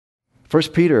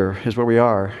First Peter is where we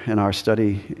are in our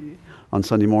study on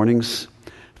Sunday mornings.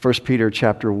 First Peter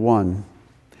chapter 1.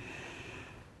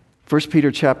 First Peter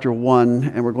chapter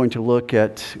 1, and we're going to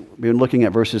we've been looking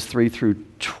at verses 3 through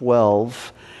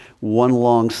 12, one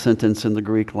long sentence in the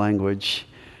Greek language,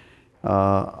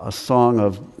 a song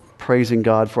of praising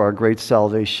God for our great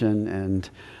salvation, and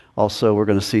also we're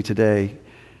going to see today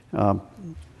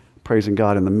praising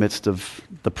God in the midst of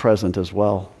the present as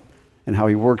well, and how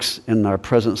He works in our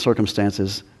present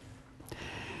circumstances.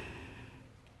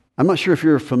 I'm not sure if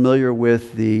you're familiar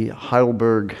with the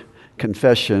Heidelberg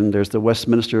Confession. There's the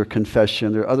Westminster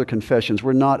Confession. There are other confessions.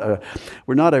 We're not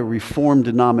a Reformed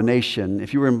denomination.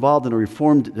 If you were involved in a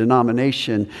Reformed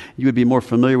denomination, you would be more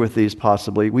familiar with these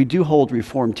possibly. We do hold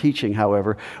Reformed teaching,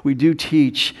 however. We do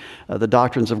teach the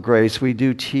doctrines of grace. We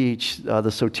do teach the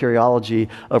soteriology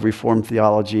of Reformed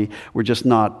theology. We're just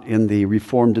not in the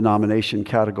Reformed denomination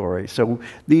category. So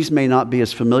these may not be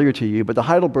as familiar to you, but the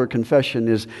Heidelberg Confession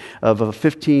is of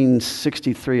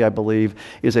 1563, I believe,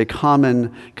 is a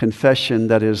common confession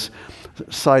that is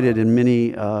cited in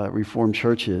many Reformed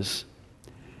churches.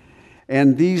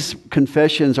 And these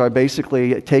confessions are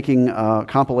basically taking a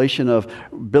compilation of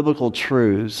biblical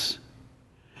truths,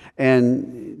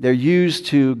 and they're used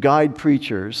to guide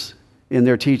preachers in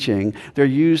their teaching. They're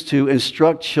used to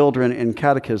instruct children in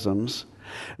catechisms.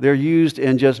 They're used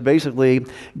in just basically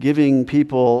giving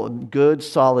people good,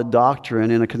 solid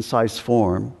doctrine in a concise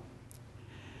form.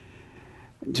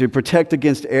 To protect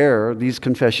against error, these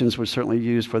confessions were certainly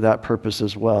used for that purpose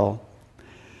as well,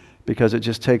 because it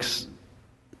just takes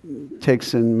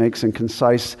and makes a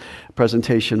concise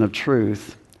presentation of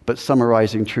truth, but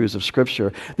summarizing truths of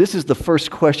Scripture. This is the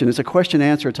first question. It's a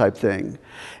question-answer type thing.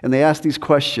 And they ask these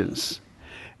questions,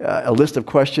 a list of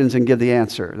questions, and give the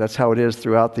answer. That's how it is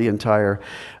throughout the entire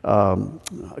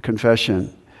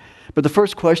confession. But the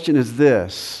first question is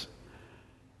this: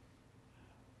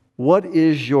 what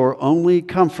is your only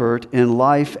comfort in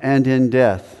life and in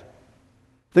death?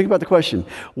 Think about the question.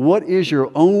 What is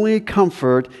your only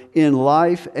comfort in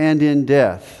life and in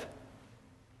death?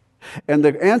 And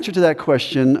the answer to that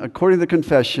question, according to the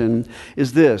confession,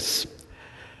 is this: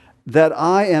 that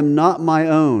I am not my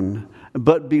own,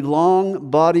 but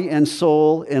belong body and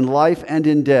soul in life and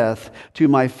in death to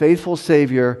my faithful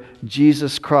Savior,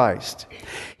 Jesus Christ.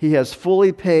 He has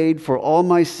fully paid for all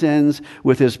my sins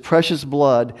with His precious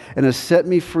blood and has set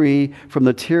me free from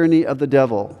the tyranny of the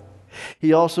devil.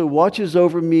 He also watches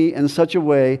over me in such a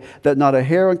way that not a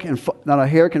hair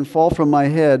can fall from my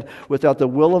head without the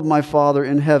will of my Father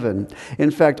in heaven.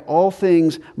 In fact, all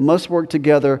things must work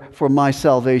together for my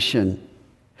salvation.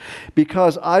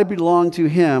 Because I belong to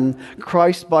Him,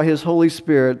 Christ by His Holy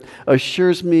Spirit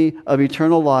assures me of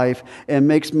eternal life and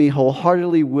makes me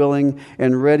wholeheartedly willing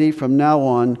and ready from now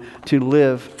on to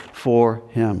live for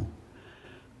Him.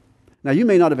 Now, you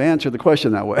may not have answered the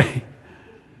question that way,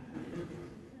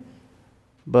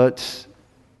 but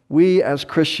we as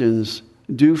Christians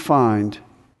do find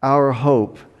our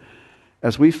hope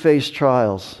as we face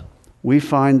trials. We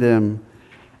find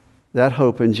that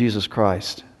hope in Jesus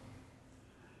Christ.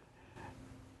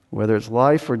 Whether it's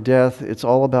life or death, it's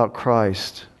all about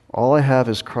Christ. All I have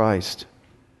is Christ.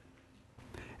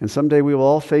 And someday we will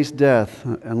all face death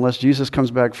unless Jesus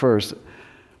comes back first.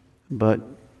 But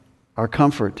our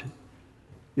comfort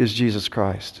is Jesus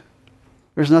Christ.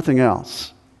 There's nothing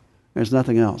else. There's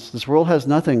nothing else. This world has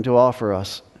nothing to offer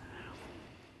us.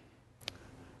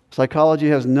 Psychology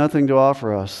has nothing to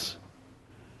offer us.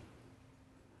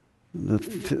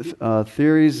 The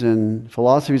theories and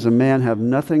philosophies of man have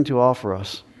nothing to offer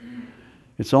us.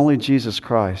 It's only Jesus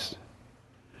Christ.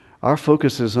 Our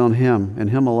focus is on Him and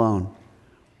Him alone.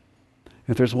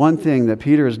 If there's one thing that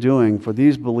Peter is doing for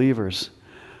these believers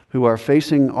who are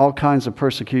facing all kinds of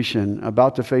persecution,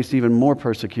 about to face even more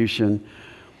persecution,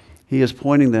 he is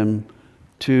pointing them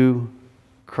to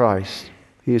Christ.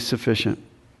 He is sufficient.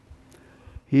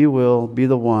 He will be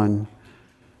the one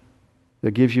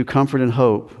that gives you comfort and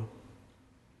hope.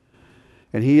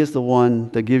 And He is the one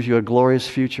that gives you a glorious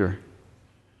future,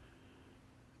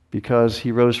 because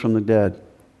He rose from the dead.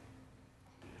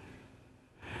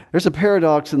 There's a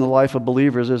paradox in the life of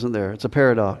believers, isn't there? It's a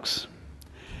paradox.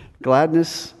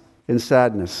 Gladness and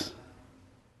sadness.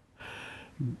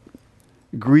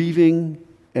 Grieving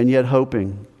and yet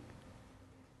hoping.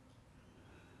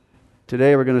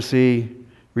 Today we're going to see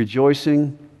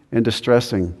rejoicing and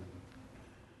distressing.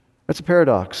 That's a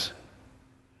paradox.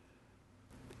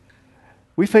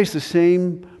 We face the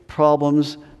same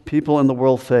problems people in the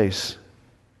world face.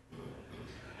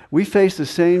 We face the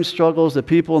same struggles that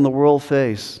people in the world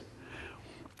face.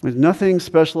 There's nothing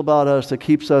special about us that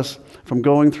keeps us from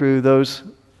going through those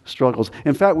struggles.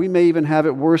 In fact, we may even have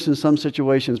it worse in some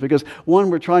situations because, one,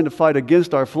 we're trying to fight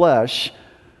against our flesh,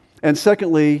 and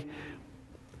secondly,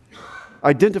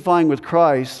 identifying with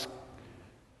Christ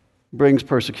brings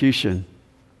persecution.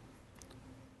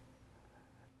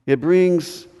 It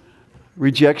brings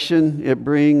rejection. It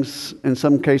brings, in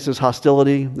some cases,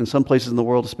 hostility. In some places in the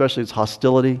world, especially, it's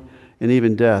hostility and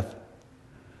even death.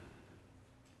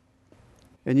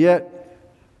 And yet,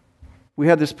 we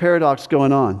have this paradox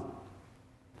going on.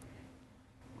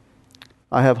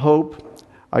 I have hope,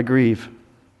 I grieve.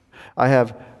 I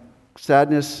have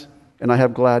sadness, and I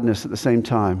have gladness at the same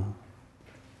time.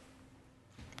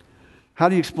 How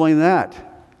do you explain that?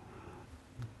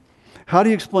 How do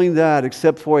you explain that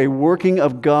except for a working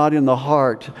of God in the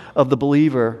heart of the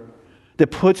believer that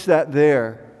puts that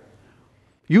there?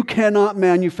 You cannot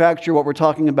manufacture what we're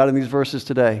talking about in these verses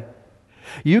today.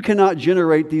 You cannot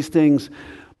generate these things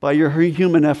by your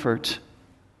human effort.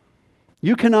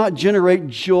 You cannot generate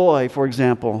joy, for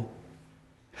example.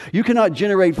 You cannot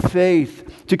generate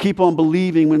faith to keep on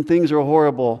believing when things are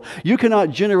horrible. You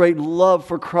cannot generate love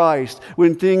for Christ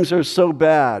when things are so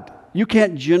bad. You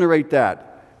can't generate that.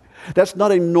 That's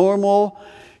not a normal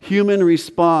human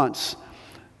response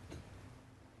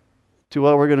to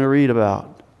what we're going to read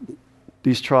about.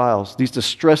 These trials, these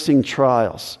distressing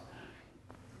trials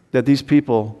that these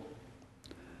people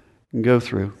can go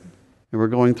through and we're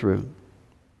going through.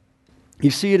 You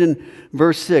see it in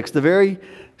verse 6, the very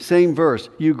same verse.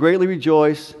 You greatly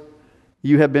rejoice,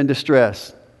 you have been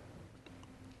distressed.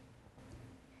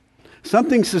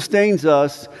 Something sustains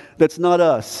us that's not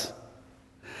us.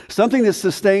 Something that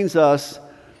sustains us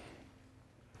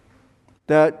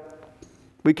that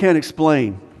we can't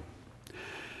explain.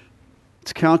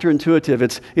 It's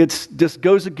counterintuitive. It's just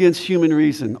goes against human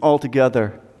reason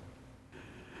altogether.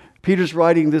 Peter's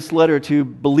writing this letter to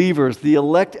believers. The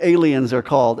elect aliens are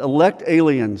called. Elect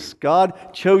aliens.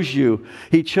 God chose you.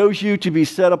 He chose you to be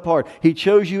set apart. He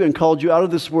chose you and called you out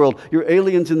of this world. You're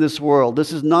aliens in this world.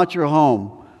 This is not your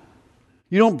home.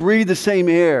 You don't breathe the same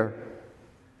air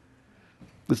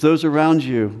as those around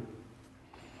you.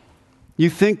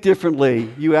 You think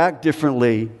differently. You act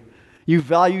differently. You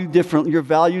value different. Your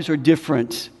values are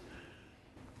different.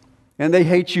 And they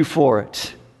hate you for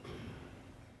it.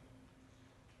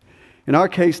 In our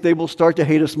case, they will start to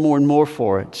hate us more and more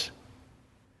for it.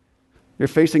 They're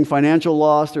facing financial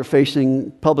loss. They're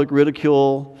facing public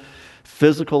ridicule,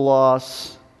 physical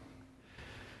loss.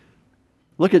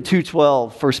 Look at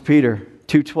 2:12, 1 Peter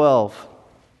 2:12.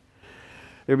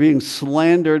 They're being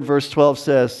slandered, verse 12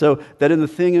 says, so that in the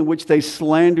thing in which they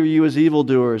slander you as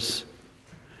evildoers.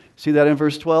 See that in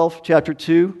verse 12, chapter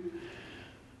 2?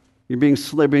 They're being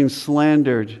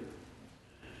slandered.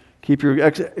 Keep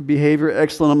your behavior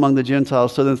excellent among the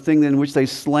Gentiles, so the thing in which they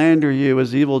slander you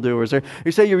as evildoers.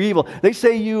 They say you're evil. They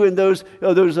say you in those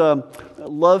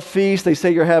love feasts, they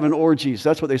say you're having orgies.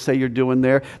 That's what they say you're doing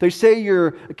there. They say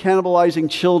you're cannibalizing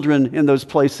children in those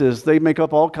places. They make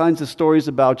up all kinds of stories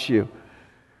about you.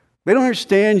 They don't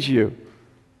understand you.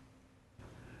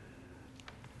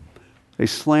 They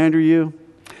slander you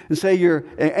and say you're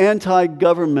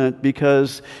anti-government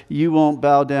because you won't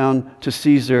bow down to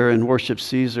Caesar and worship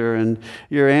Caesar, and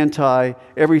you're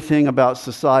anti-everything about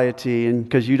society and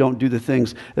because you don't do the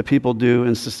things that people do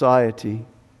in society.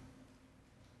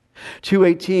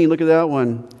 2:18, look at that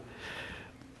one.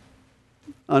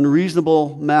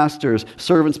 Unreasonable masters.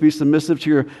 Servants, be submissive to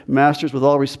your masters with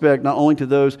all respect, not only to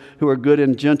those who are good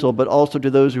and gentle, but also to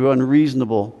those who are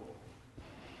unreasonable.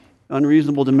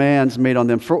 Unreasonable demands made on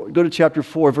them. Go to chapter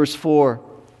 4, verse 4.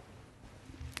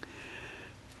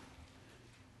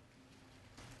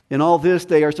 In all this,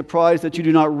 they are surprised that you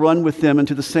do not run with them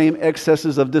into the same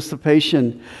excesses of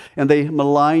dissipation, and they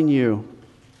malign you.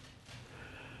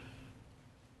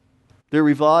 They're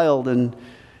reviled and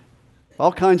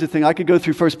all kinds of things. I could go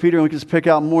through 1 Peter and we could just pick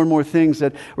out more and more things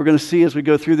that we're going to see as we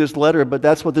go through this letter, but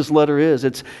that's what this letter is.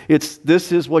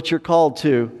 This is what you're called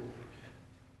to.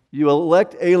 You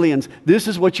elect aliens. This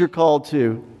is what you're called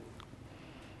to.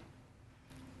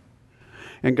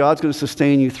 And God's going to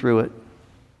sustain you through it.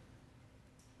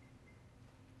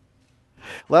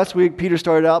 Last week, Peter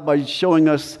started out by showing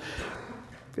us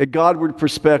a Godward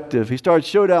perspective. He started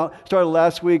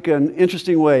last week in an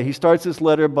interesting way. He starts this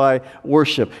letter by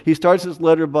worship. He starts this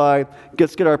letter by,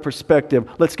 let's get our perspective.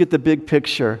 Let's get the big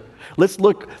picture. Let's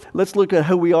look at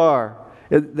who we are.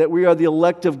 That we are the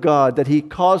elect of God, that He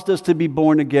caused us to be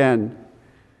born again.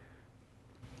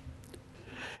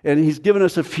 And He's given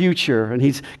us a future, and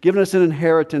He's given us an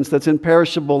inheritance that's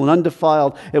imperishable and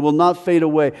undefiled and will not fade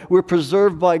away. We're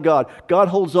preserved by God. God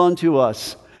holds on to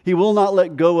us. He will not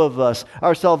let go of us.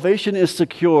 Our salvation is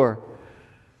secure.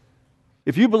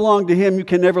 If you belong to Him, you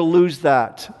can never lose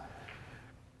that.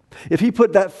 If He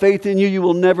put that faith in you, you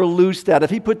will never lose that. If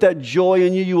He put that joy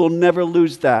in you, you will never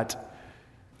lose that.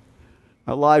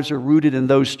 Our lives are rooted in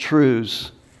those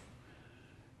truths.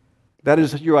 That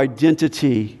is your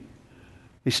identity.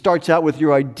 He starts out with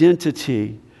your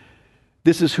identity.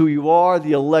 This is who you are,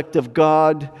 the elect of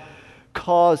God,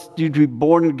 caused you to be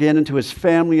born again into His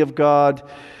family of God,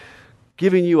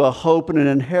 giving you a hope and an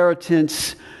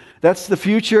inheritance. That's the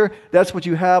future. That's what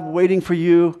you have waiting for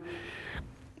you.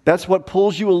 That's what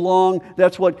pulls you along.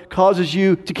 That's what causes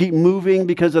you to keep moving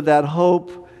because of that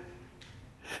hope.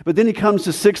 But then he comes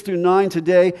to 6 through 9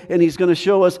 today, and he's going to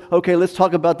show us, okay, let's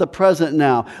talk about the present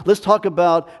now. Let's talk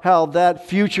about how that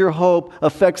future hope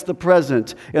affects the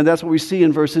present. And that's what we see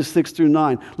in verses 6 through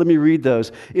 9. Let me read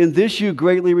those. In this you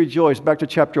greatly rejoice. Back to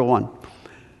chapter 1.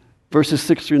 Verses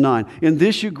 6 through 9. In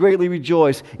this you greatly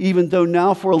rejoice, even though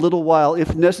now for a little while,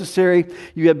 if necessary,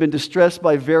 you have been distressed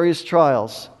by various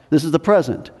trials. This is the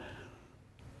present.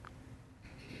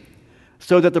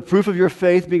 So that the proof of your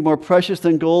faith, being more precious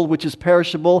than gold, which is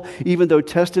perishable, even though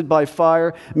tested by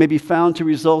fire, may be found to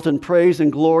result in praise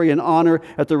and glory and honor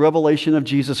at the revelation of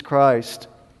Jesus Christ.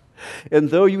 And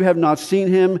though you have not seen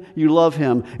Him, you love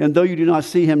Him. And though you do not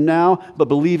see Him now, but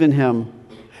believe in Him,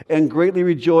 and greatly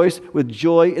rejoice with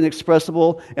joy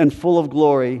inexpressible and full of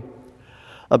glory,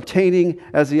 obtaining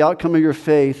as the outcome of your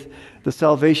faith the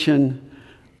salvation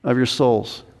of your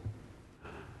souls.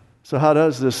 So how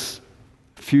does these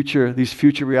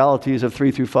future realities of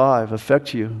 3 through 5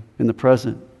 affect you in the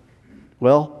present?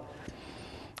 Well,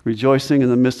 rejoicing in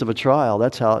the midst of a trial,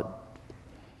 that's how it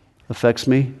affects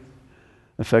me,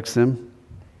 affects them.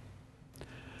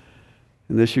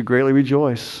 In this you greatly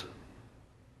rejoice.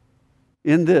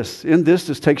 In this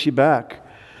takes you back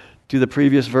to the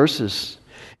previous verses.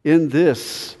 In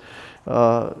this,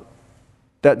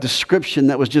 that description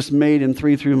that was just made in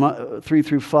 3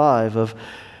 through 5 of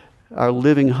our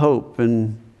living hope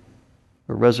and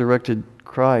a resurrected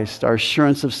Christ, our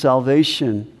assurance of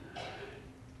salvation.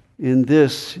 In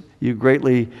this you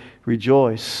greatly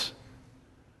rejoice.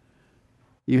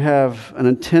 You have an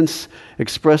intense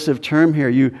expressive term here.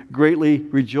 You greatly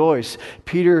rejoice.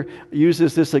 Peter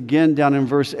uses this again down in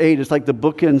verse 8. It's like the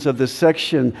bookends of this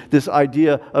section, this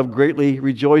idea of greatly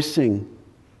rejoicing.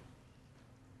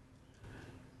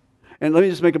 And let me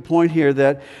just make a point here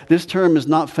that this term is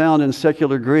not found in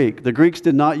secular Greek. The Greeks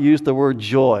did not use the word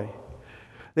joy.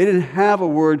 They didn't have a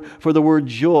word for the word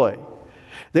joy.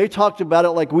 They talked about it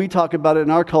like we talk about it in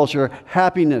our culture,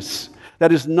 happiness.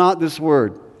 That is not this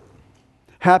word.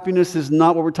 Happiness is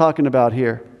not what we're talking about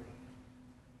here.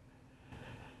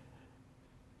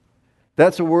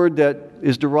 That's a word that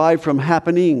is derived from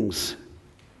happenings.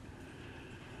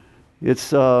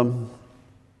 It's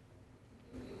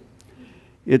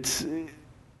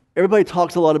everybody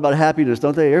talks a lot about happiness,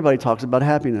 don't they? Everybody talks about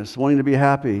happiness, wanting to be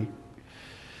happy.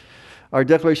 Our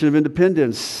Declaration of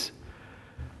Independence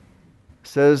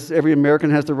says every American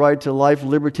has the right to life,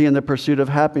 liberty, and the pursuit of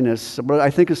happiness. What I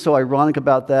think is so ironic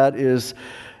about that is,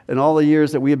 in all the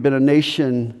years that we have been a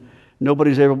nation,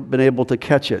 nobody's ever been able to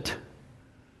catch it.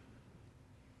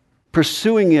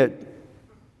 Pursuing it,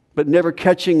 but never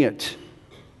catching it.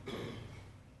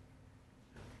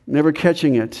 Never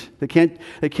catching it. They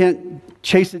can't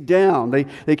chase it down.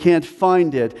 They can't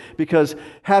find it because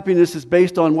happiness is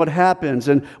based on what happens,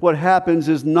 and what happens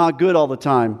is not good all the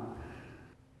time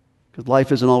because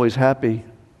life isn't always happy.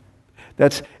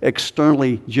 That's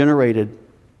externally generated,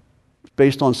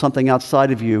 based on something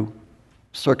outside of you,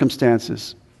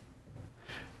 circumstances.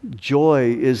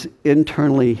 Joy is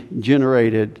internally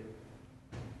generated.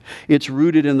 It's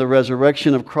rooted in the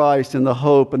resurrection of Christ and the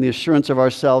hope and the assurance of our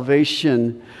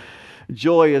salvation.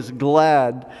 Joy is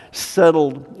glad,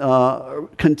 settled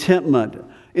contentment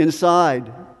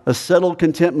inside. A settled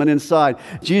contentment inside.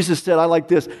 Jesus said, I like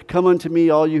this, come unto me,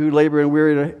 all you who labor and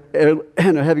weary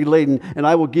and are heavy laden, and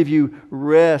I will give you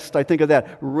rest. I think of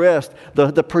that, rest.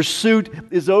 The pursuit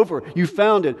is over. You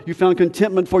found it. You found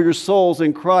contentment for your souls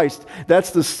in Christ.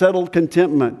 That's the settled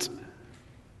contentment.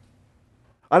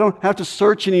 I don't have to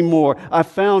search anymore. I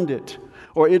found it,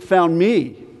 or it found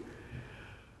me.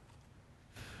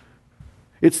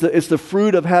 It's the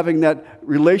fruit of having that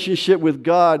relationship with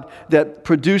God that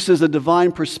produces a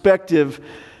divine perspective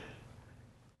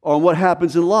on what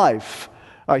happens in life.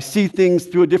 I see things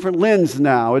through a different lens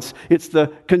now. It's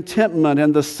the contentment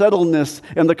and the settledness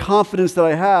and the confidence that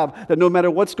I have that no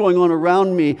matter what's going on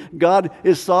around me, God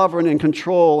is sovereign and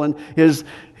control, and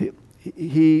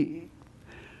He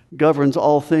governs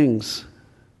all things.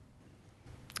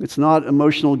 It's not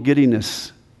emotional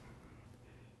giddiness.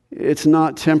 It's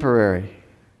not temporary.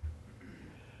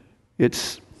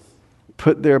 It's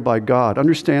put there by God.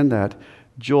 Understand that.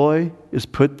 Joy is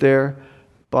put there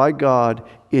by God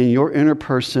in your inner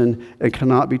person and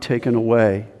cannot be taken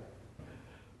away.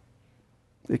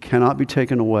 It cannot be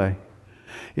taken away.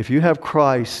 If you have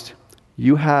Christ,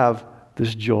 you have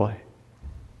this joy.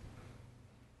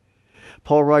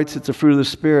 Paul writes it's a fruit of the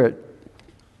Spirit.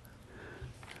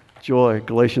 Joy,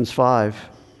 Galatians 5.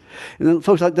 And then,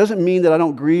 folks, that doesn't mean that I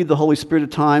don't grieve the Holy Spirit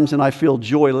at times and I feel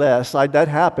joyless. That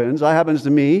happens. That happens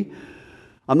to me.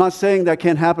 I'm not saying that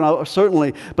can't happen,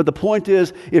 certainly. But the point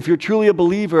is, if you're truly a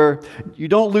believer, you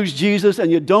don't lose Jesus and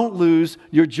you don't lose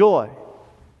your joy.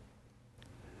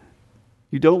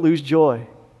 You don't lose joy.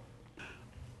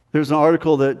 There's an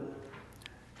article that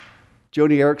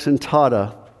Joni Eareckson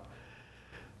Tada,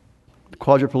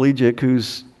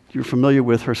 quadriplegic, you're familiar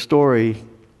with her story.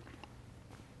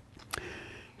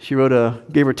 She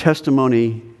gave her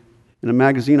testimony in a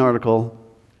magazine article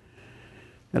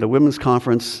at a women's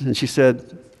conference, and she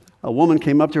said, a woman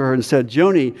came up to her and said,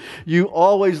 "Joni, you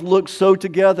always look so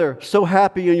together, so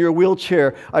happy in your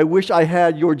wheelchair. I wish I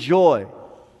had your joy."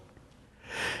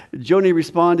 Joni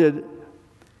responded,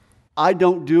 "I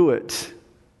don't do it.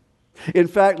 In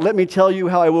fact, let me tell you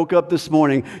how I woke up this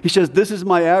morning." He says, "This is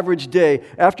my average day.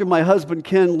 After my husband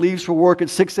Ken leaves for work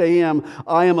at 6 a.m.,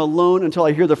 I am alone until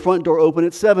I hear the front door open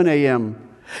at 7 a.m.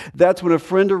 That's when a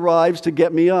friend arrives to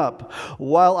get me up.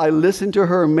 While I listen to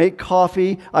her make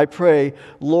coffee, I pray,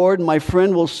 'Lord, my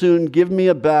friend will soon give me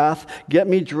a bath, get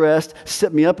me dressed,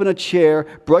 sit me up in a chair,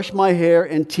 brush my hair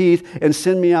and teeth, and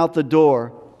send me out the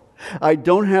door.' I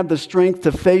don't have the strength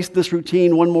to face this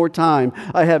routine one more time.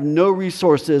 I have no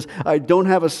resources. I don't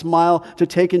have a smile to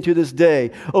take into this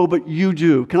day. Oh, but you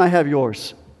do. Can I have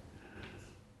yours?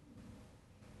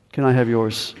 Can I have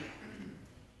yours?"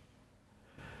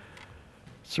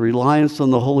 It's a reliance on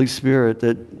the Holy Spirit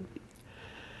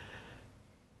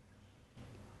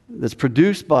that's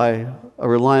produced by a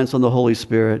reliance on the Holy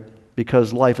Spirit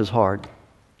because life is hard.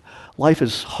 Life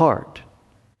is hard.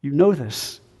 You know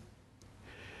this.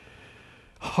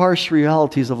 Harsh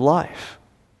realities of life.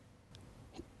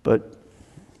 But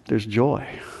there's joy.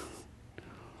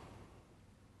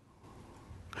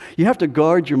 You have to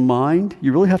guard your mind.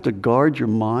 You really have to guard your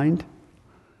mind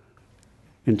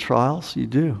in trials. You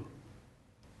do.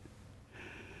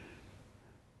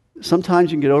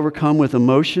 Sometimes you can get overcome with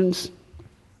emotions,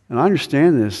 and I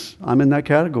understand this. I'm in that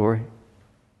category.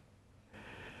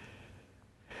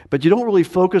 But you don't really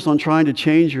focus on trying to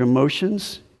change your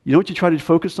emotions. You know what you try to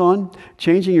focus on?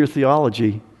 Changing your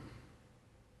theology.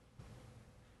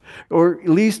 Or at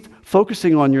least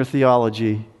focusing on your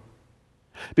theology.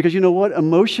 Because you know what?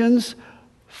 Emotions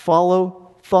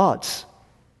follow thoughts.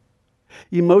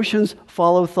 Emotions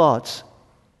follow thoughts.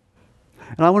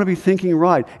 And I want to be thinking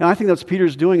right. And I think that's what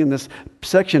Peter's doing in this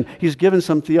section. He's given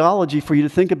some theology for you to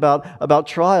think about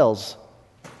trials.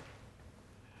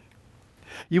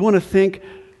 You want to think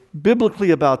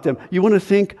biblically about them. You want to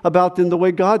think about them the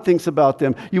way God thinks about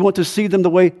them. You want to see them the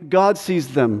way God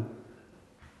sees them.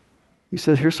 He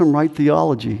says, here's some right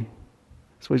theology.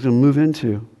 That's what he's going to move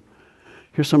into.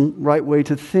 Here's some right way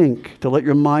to think, to let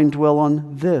your mind dwell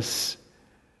on this.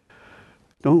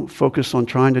 Don't focus on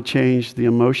trying to change the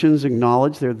emotions.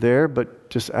 Acknowledge they're there,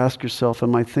 but just ask yourself,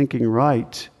 am I thinking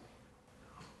right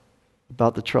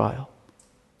about the trial?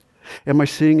 Am I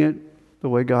seeing it the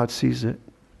way God sees it?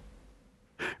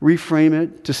 Reframe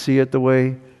it to see it the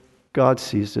way God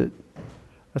sees it.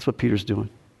 That's what Peter's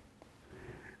doing.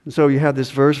 And so you have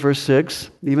this verse 6,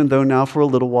 even though now for a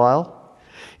little while,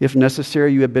 if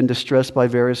necessary, you have been distressed by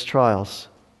various trials.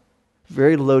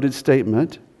 Very loaded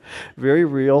statement. Very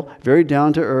real, very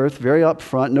down to earth, very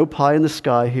upfront, no pie in the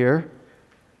sky here.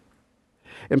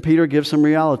 And Peter gives some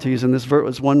realities in this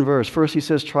one verse. First, he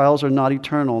says trials are not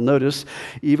eternal. Notice,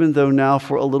 even though now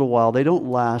for a little while, they don't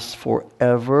last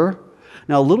forever.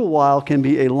 Now, a little while can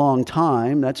be a long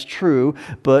time, that's true,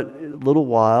 but a little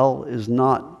while is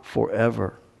not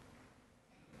forever.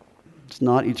 It's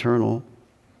not eternal.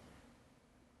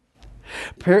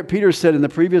 Peter said in the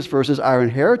previous verses, our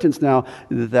inheritance now,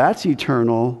 that's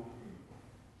eternal.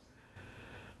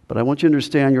 But I want you to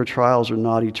understand your trials are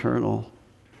not eternal.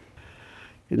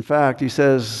 In fact, he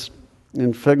says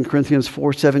in 2 Corinthians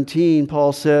 4:17,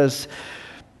 Paul says,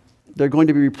 they're going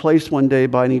to be replaced one day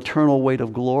by an eternal weight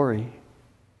of glory.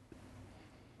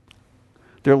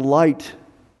 They're light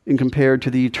in compared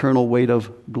to the eternal weight of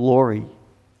glory.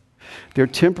 They're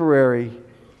temporary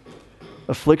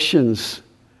afflictions,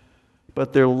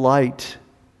 but they're light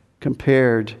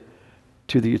compared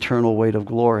to the eternal weight of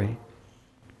glory.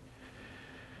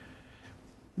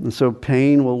 And so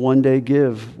pain will one day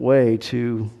give way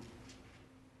to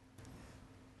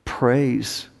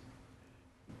praise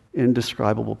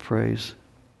indescribable praise.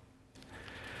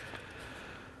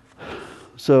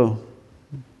 So,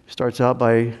 starts out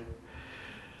by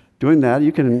doing that.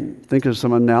 You can think of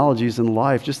some analogies in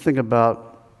life. Just think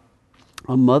about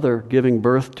a mother giving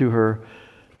birth to her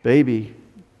baby.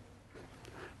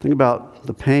 Think about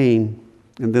the pain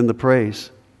and then the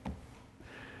praise.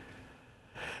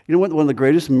 You know what? One of the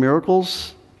greatest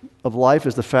miracles of life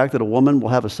is the fact that a woman will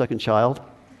have a second child.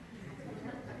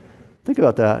 Think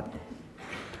about that.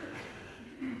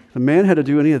 If a man had to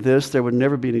do any of this, there would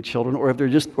never be any children, or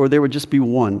there would just be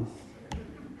one.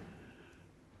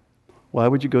 Why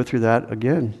would you go through that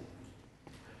again?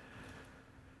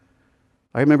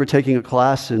 I remember taking a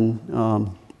class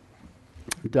in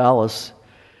Dallas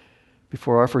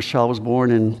before our first child was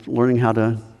born and learning how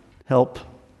to help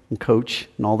and coach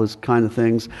and all those kind of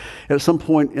things. And at some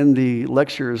point in the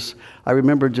lectures, I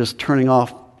remember just turning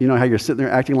off. You know how you're sitting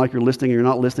there acting like you're listening and you're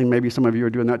not listening? Maybe some of you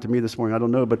are doing that to me this morning. I don't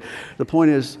know. But the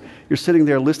point is, you're sitting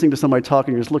there listening to somebody talk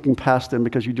and you're just looking past them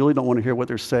because you really don't want to hear what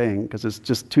they're saying because it's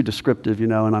just too descriptive,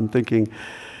 and I'm thinking,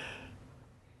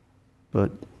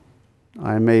 but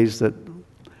I'm amazed that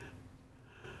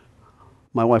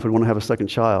my wife would want to have a second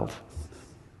child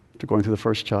after going through the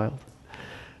first child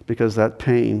because that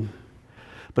pain.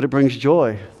 But it brings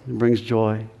joy. It brings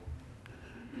joy.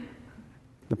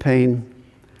 The pain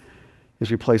is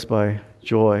replaced by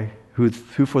joy, who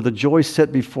for the joy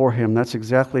set before him, that's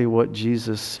exactly what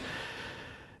Jesus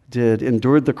did,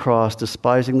 endured the cross,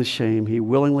 despising the shame. He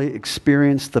willingly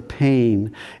experienced the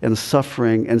pain and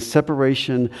suffering and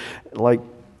separation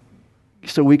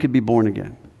so we could be born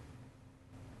again.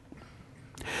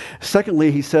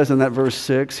 Secondly, he says in that verse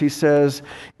 6, he says,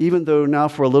 even though now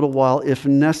for a little while, if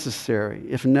necessary.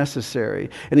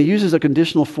 And he uses a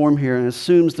conditional form here and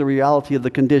assumes the reality of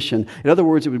the condition. In other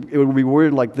words, it would be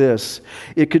worded like this.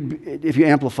 It could, if you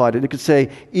amplified it, it could say,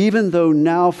 even though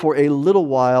now for a little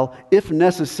while, if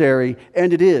necessary,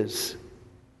 and it is.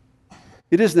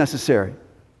 It is necessary.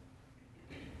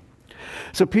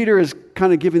 So Peter is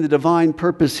kind of giving the divine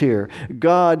purpose here.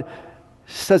 God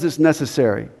says it's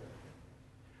necessary.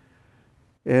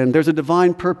 And there's a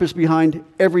divine purpose behind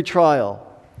every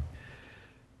trial.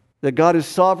 That God is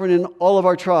sovereign in all of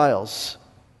our trials.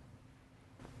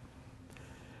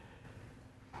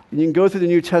 And you can go through the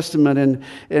New Testament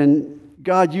and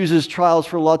God uses trials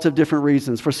for lots of different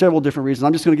reasons, for several different reasons.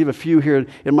 I'm just going to give a few here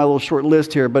in my little short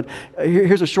list here, but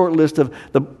here's a short list of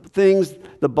the things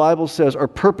the Bible says are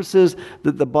purposes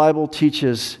that the Bible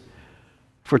teaches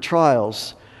for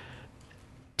trials.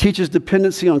 Teaches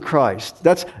dependency on Christ.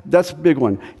 That's a big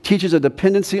one. Teaches a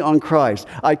dependency on Christ.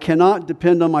 I cannot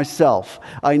depend on myself.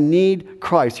 I need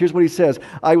Christ. Here's what he says.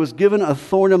 I was given a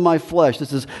thorn in my flesh.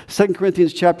 This is 2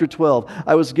 Corinthians chapter 12.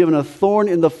 I was given a thorn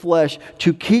in the flesh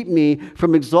to keep me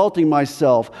from exalting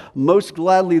myself. Most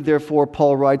gladly, therefore,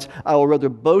 Paul writes, I will rather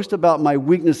boast about my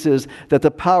weaknesses that the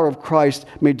power of Christ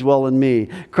may dwell in me.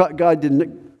 God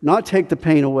did not take the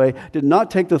pain away, did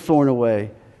not take the thorn away,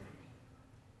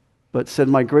 but said,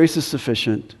 my grace is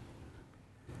sufficient.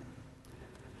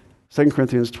 2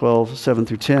 Corinthians 12, 7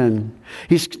 through 10.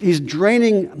 He's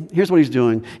draining, here's what he's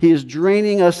doing. He is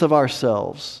draining us of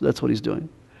ourselves. That's what he's doing.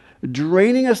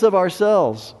 Draining us of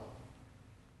ourselves.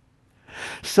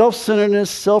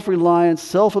 Self-centeredness, self-reliance,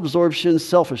 self-absorption,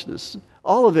 selfishness.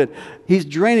 All of it, he's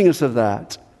draining us of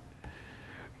that.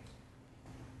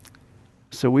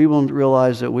 So we will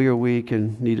realize that we are weak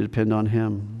and need to depend on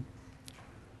him.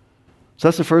 So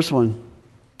that's the first one.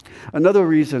 Another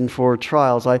reason for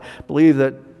trials, I believe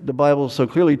that the Bible so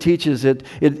clearly teaches it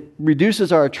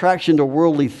reduces our attraction to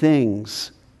worldly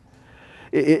things.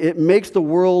 It makes the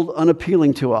world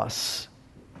unappealing to us.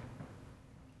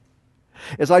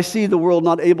 As I see the world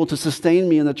not able to sustain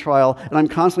me in the trial, and I'm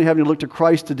constantly having to look to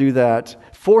Christ to do that,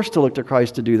 forced to look to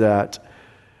Christ to do that,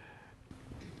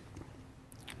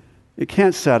 it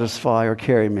can't satisfy or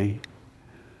carry me.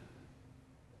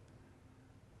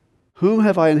 Whom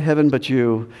have I in heaven but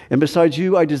you? And besides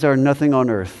you, I desire nothing on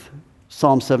earth.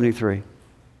 Psalm 73.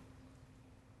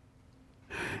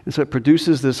 And so it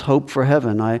produces this hope for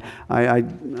heaven.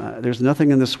 There's nothing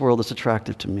in this world that's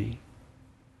attractive to me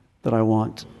that I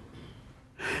want.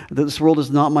 This world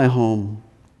is not my home.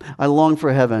 I long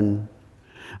for heaven.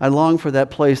 I long for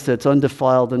that place that's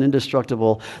undefiled and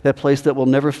indestructible, that place that will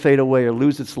never fade away or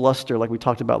lose its luster like we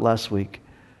talked about last week.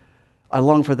 I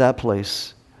long for that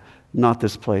place. Not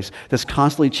this place that's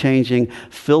constantly changing,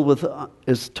 filled with,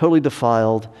 is totally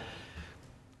defiled.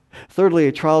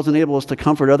 Thirdly, trials enable us to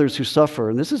comfort others who suffer.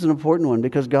 And this is an important one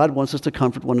because God wants us to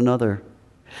comfort one another.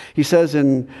 He says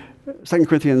in 2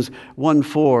 Corinthians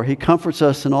 1:4, he comforts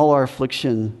us in all our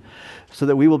affliction so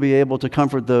that we will be able to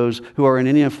comfort those who are in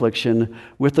any affliction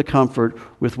with the comfort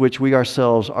with which we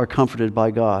ourselves are comforted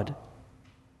by God.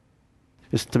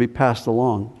 It's to be passed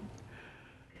along.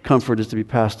 Comfort is to be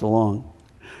passed along.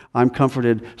 I'm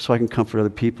comforted so I can comfort other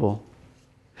people.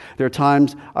 There are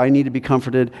times I need to be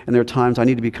comforted, and there are times I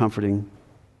need to be comforting.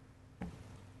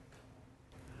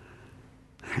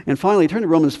 And finally, turn to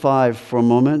Romans 5 for a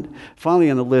moment. Finally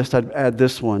on the list, I'd add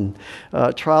this one.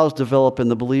 Trials develop in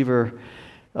the believer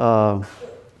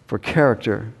for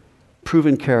character,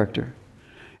 proven character.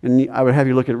 And I would have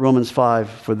you look at Romans 5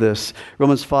 for this.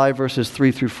 Romans 5, verses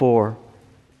 3 through 4.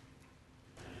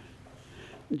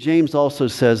 James also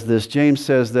says this. James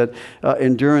says that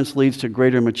endurance leads to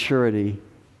greater maturity.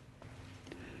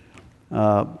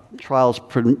 Trials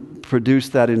produce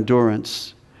that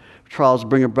endurance. Trials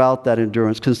bring about that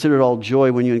endurance. Consider it all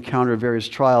joy when you encounter various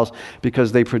trials,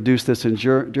 because they produce this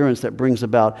endurance that brings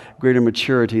about greater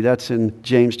maturity. That's in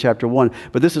James chapter 1.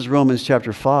 But this is Romans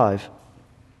chapter 5.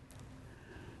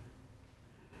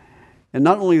 And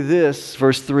not only this,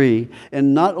 verse 3,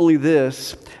 and not only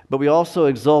this, but we also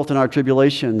exult in our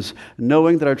tribulations,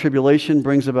 knowing that our tribulation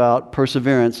brings about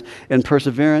perseverance. And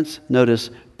perseverance, notice,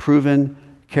 proven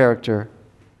character.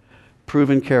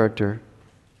 Proven character.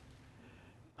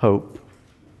 Hope.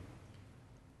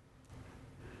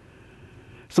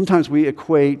 Sometimes we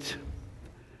equate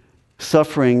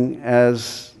suffering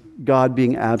as God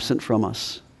being absent from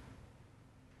us,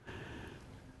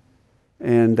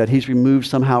 and that He's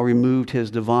somehow removed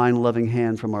His divine loving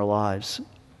hand from our lives.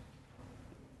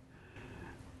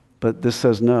 But this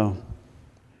says no.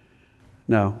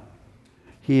 No.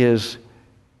 He is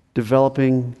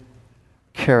developing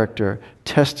character,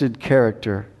 tested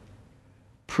character,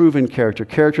 proven character,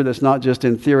 character that's not just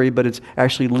in theory, but it's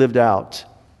actually lived out.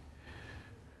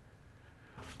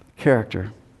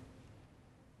 Character.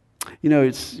 You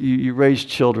know, you raise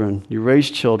children. You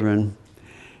raise children,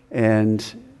 and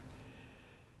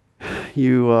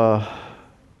you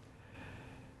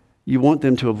want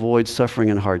them to avoid suffering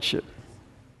and hardship.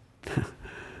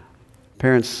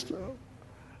 Parents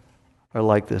are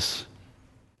like this.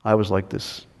 I was like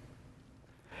this.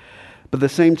 But at the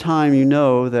same time, you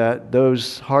know that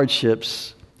those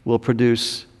hardships will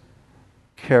produce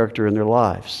character in their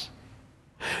lives.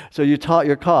 So you're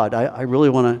caught. I really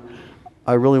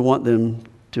want them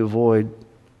to avoid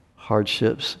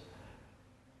hardships.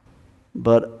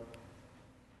 But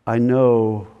I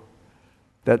know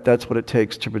that that's what it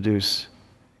takes to produce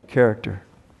character.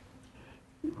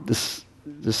 This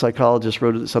psychologist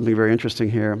wrote something very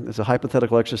interesting here. It's a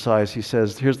hypothetical exercise. He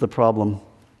says, here's the problem.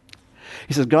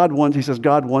 He says God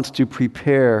wants to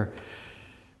prepare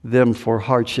them for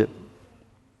hardship.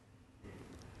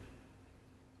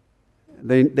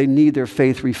 They need their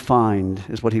faith refined,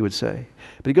 is what he would say.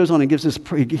 But he goes on and gives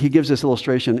this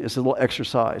illustration, it's a little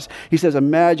exercise. He says,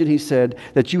 imagine, he said,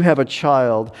 that you have a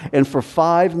child, and for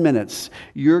 5 minutes,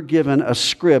 you're given a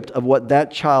script of what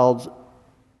that child's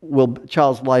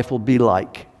life will be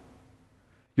like.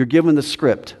 You're given the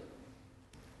script.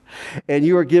 And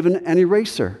you are given an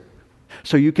eraser,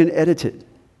 so you can edit it.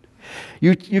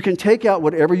 You can take out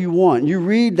whatever you want. You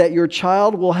read that your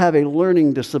child will have a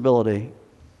learning disability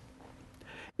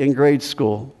in grade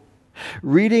school.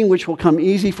 Reading, which will come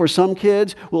easy for some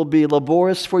kids, will be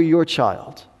laborious for your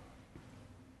child.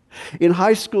 In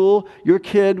high school, your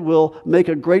kid will make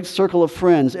a great circle of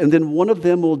friends, and then one of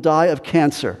them will die of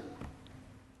cancer.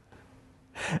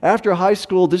 After high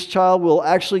school, this child will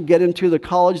actually get into the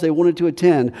college they wanted to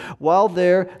attend. While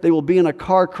there, they will be in a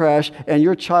car crash, and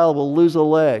your child will lose a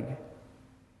leg.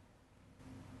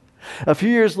 A few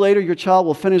years later, your child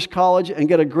will finish college and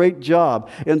get a great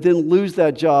job, and then lose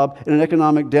that job in an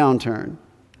economic downturn.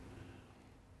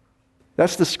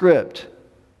 That's the script.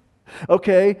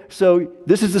 Okay, so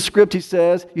this is the script, he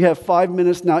says. You have 5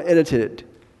 minutes, now edit it.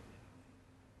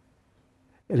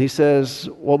 And he says,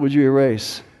 what would you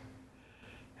erase?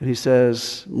 And he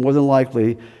says, more than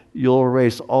likely, you'll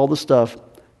erase all the stuff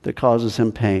that causes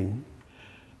him pain.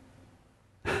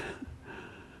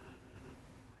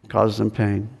 Causes him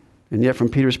pain. And yet, from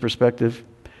Peter's perspective,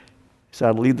 he said,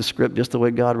 I'd leave the script just the way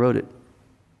God wrote it.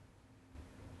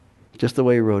 Just the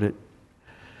way He wrote it.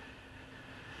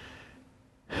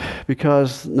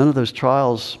 Because none of those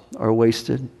trials are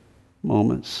wasted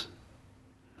moments.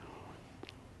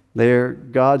 They're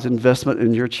God's investment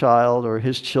in your child or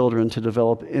His children to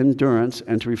develop endurance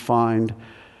and to refine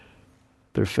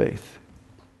their faith.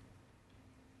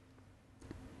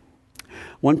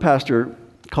 One pastor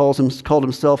called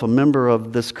himself a member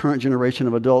of this current generation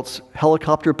of adults,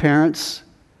 helicopter parents.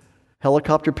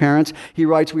 Helicopter parents, he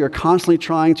writes, we are constantly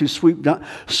trying to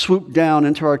swoop down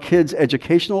into our kids'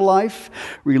 educational life,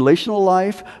 relational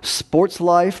life, sports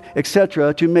life,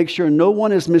 etc., to make sure no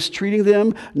one is mistreating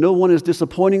them, no one is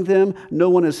disappointing them, no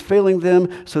one is failing them,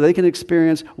 so they can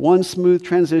experience one smooth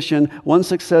transition, one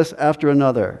success after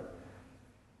another.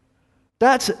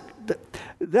 That's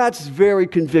very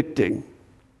convicting.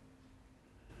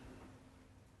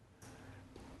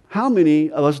 How many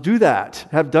of us do that,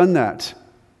 have done that?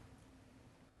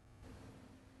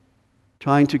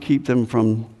 Trying to keep them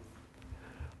from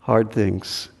hard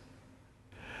things,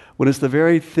 when it's the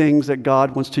very things that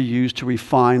God wants to use to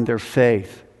refine their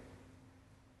faith.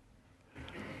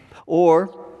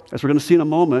 Or, as we're going to see in a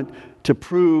moment, to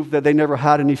prove that they never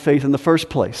had any faith in the first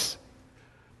place,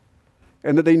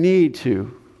 and that they need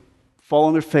to fall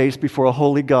on their face before a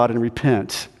holy God and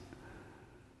repent.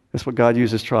 That's what God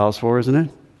uses trials for, isn't it?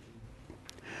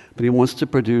 But he wants to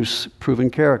produce proven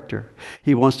character.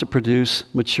 He wants to produce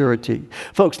maturity.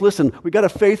 Folks, listen, we got a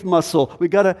faith muscle. We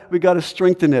got to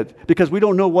strengthen it, because we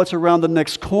don't know what's around the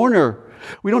next corner.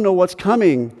 We don't know what's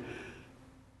coming.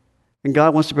 And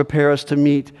God wants to prepare us to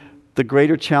meet the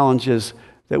greater challenges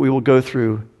that we will go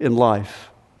through in life.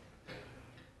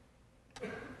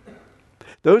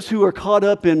 Those who are caught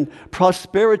up in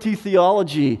prosperity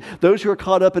theology, those who are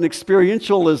caught up in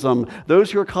experientialism,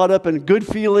 those who are caught up in good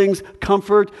feelings,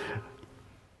 comfort,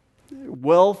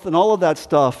 wealth, and all of that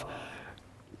stuff,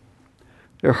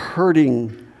 they're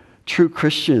hurting true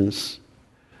Christians,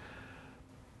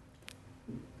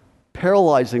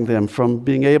 paralyzing them from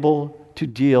being able to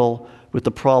deal with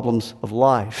the problems of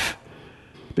life,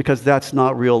 because that's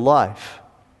not real life.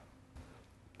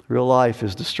 Real life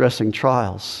is distressing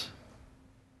trials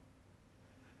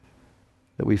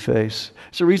that we face.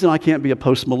 It's the reason I can't be a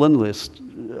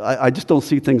postmillennialist. I just don't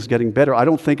see things getting better. I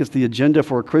don't think it's the agenda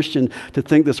for a Christian to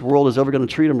think this world is ever going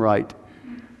to treat them right.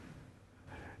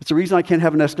 It's the reason I can't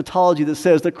have an eschatology that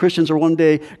says that Christians are one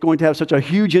day going to have such a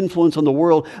huge influence on the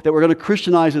world that we're going to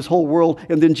Christianize this whole world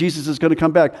and then Jesus is going to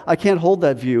come back. I can't hold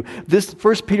that view. This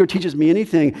First Peter teaches me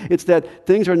anything. It's that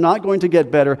things are not going to get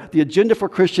better. The agenda for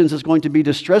Christians is going to be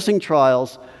distressing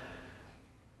trials,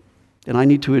 and I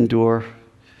need to endure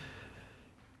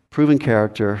proven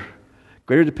character,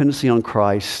 greater dependency on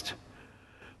Christ,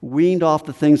 weaned off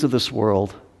the things of this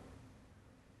world,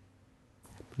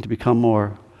 and to become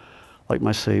more like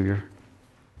my Savior.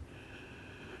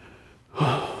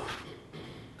 So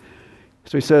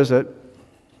he says that,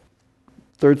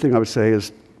 third thing I would say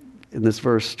is, in this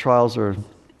verse, trials are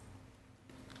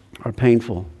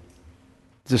painful.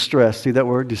 Distressed, see that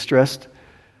word, distressed?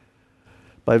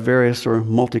 By various or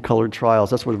multicolored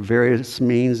trials. That's what various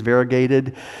means,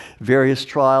 variegated, various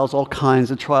trials, all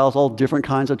kinds of trials, all different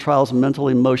kinds of trials, mental,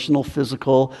 emotional,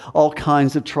 physical, all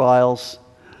kinds of trials.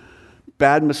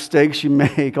 Bad mistakes you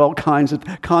make, all kinds of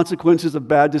consequences of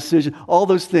bad decisions, all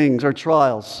those things are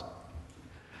trials.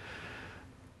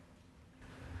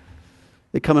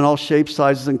 They come in all shapes,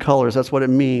 sizes, and colors. That's what it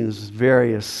means,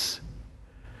 various.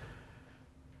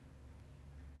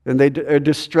 And they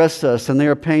distress us, and they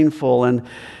are painful. And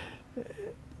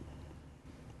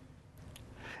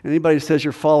anybody who says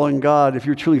you're following God, if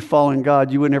you're truly following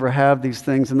God, you would never have these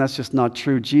things, and that's just not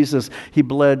true. Jesus, he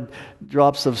bled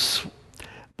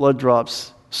blood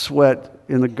drops, sweat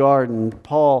in the garden.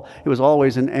 Paul, it was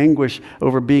always in anguish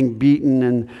over being beaten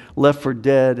and left for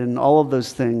dead, and all of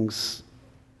those things.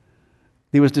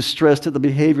 He was distressed at the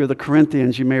behavior of the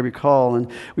Corinthians, you may recall,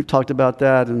 and we've talked about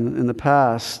that in the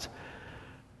past.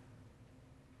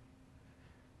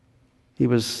 He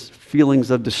was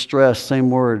feelings of distress, same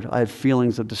word. I have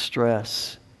feelings of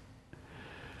distress.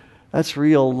 That's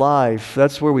real life.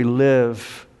 That's where we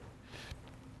live.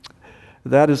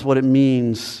 That is what it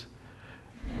means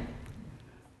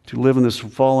to live in this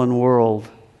fallen world.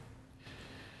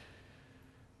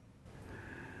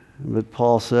 But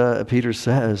Peter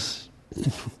says,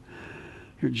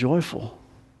 you're joyful.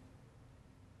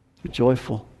 You're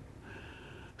joyful.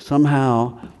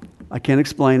 Somehow, I can't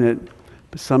explain it,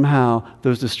 but somehow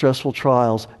those distressful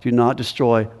trials do not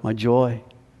destroy my joy.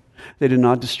 They do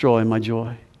not destroy my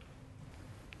joy.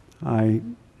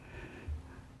 When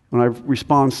I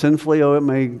respond sinfully, it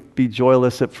may be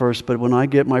joyless at first, but when I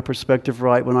get my perspective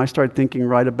right, when I start thinking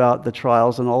right about the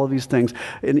trials and all of these things,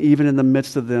 and even in the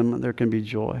midst of them, there can be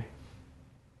joy.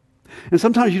 And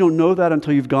sometimes you don't know that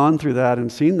until you've gone through that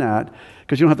and seen that,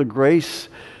 because you don't have the grace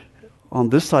on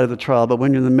this side of the trial, but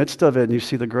when you're in the midst of it and you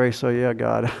see the grace, oh yeah,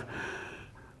 God,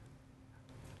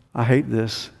 I hate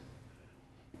this,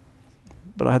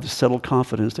 but I have the settled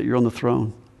confidence that you're on the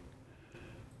throne.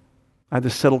 I have the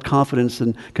settled confidence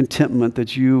and contentment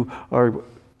that you're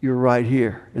right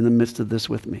here in the midst of this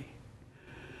with me.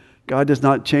 God does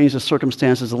not change the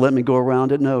circumstances and let me go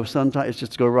around it. No, sometimes it's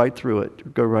just go right through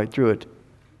it. Go right through it.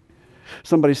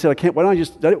 Somebody said, why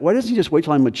doesn't he just wait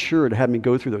till I'm mature to have me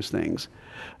go through those things?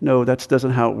 No, that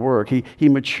doesn't how it works. He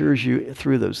matures you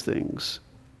through those things.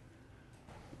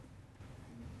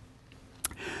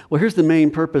 Well, here's the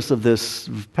main purpose of this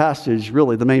passage,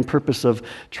 really, the main purpose of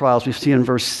trials. We see in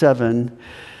verse 7,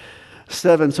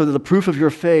 so that the proof of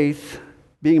your faith,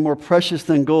 being more precious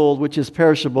than gold, which is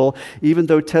perishable, even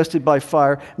though tested by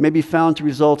fire, may be found to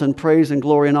result in praise and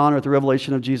glory and honor at the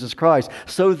revelation of Jesus Christ.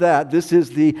 So that, this is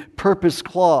the purpose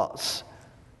clause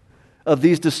of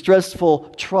these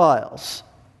distressful trials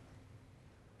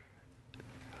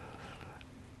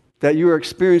that you are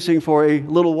experiencing for a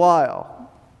little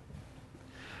while.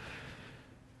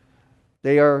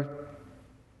 They are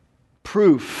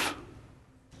proof.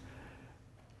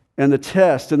 And the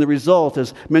test and the result,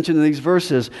 as mentioned in these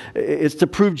verses, it's to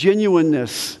prove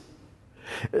genuineness.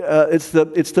 It's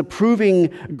the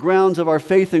proving grounds of our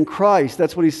faith in Christ.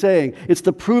 That's what he's saying. It's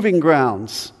the proving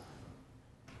grounds.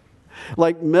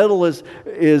 Like metal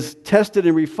is tested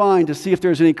and refined to see if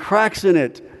there's any cracks in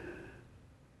it.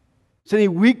 There's any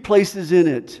weak places in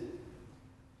it.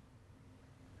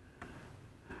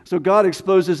 So God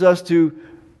exposes us to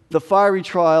the fiery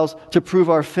trials to prove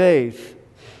our faith,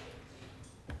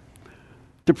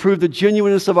 to prove the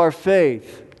genuineness of our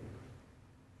faith,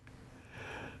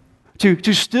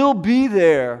 to still be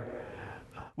there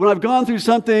when I've gone through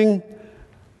something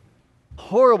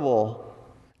horrible,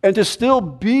 and to still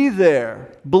be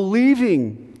there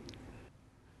believing.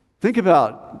 Think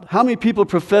about how many people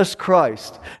profess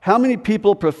Christ. How many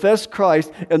people profess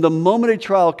Christ, and the moment a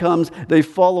trial comes, they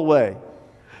fall away.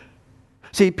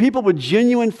 See, people with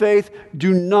genuine faith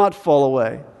do not fall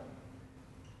away.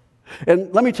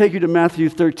 And let me take you to Matthew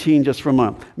 13 just for a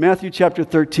moment. Matthew chapter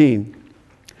 13.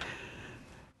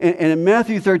 And in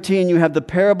Matthew 13, you have the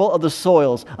parable of the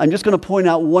soils. I'm just going to point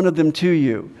out one of them to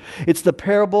you. It's the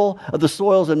parable of the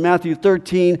soils in Matthew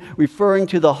 13, referring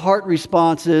to the heart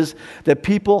responses that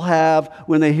people have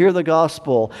when they hear the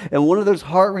gospel. And one of those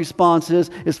heart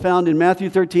responses is found in Matthew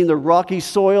 13, the rocky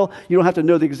soil. You don't have to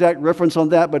know the exact reference on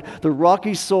that, but the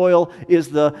rocky soil is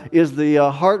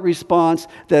the heart response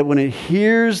that when it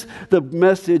hears the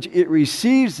message, it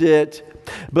receives it.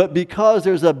 But because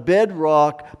there's a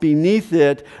bedrock beneath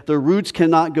it, the roots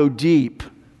cannot go deep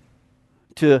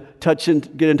to touch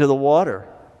and get into the water.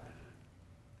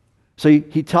 So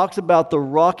he talks about the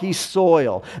rocky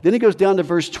soil. Then he goes down to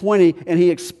verse 20 and he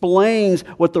explains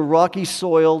what the rocky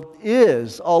soil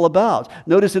is all about.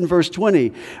 Notice in verse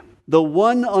 20, the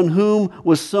one on whom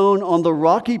was sown on the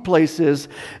rocky places,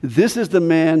 this is the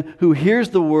man who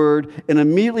hears the word and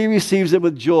immediately receives it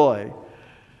with joy.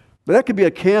 But that could be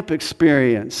a camp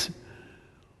experience.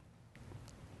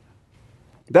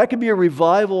 That could be a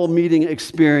revival meeting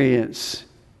experience.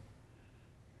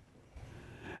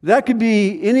 That could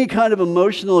be any kind of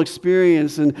emotional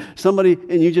experience, and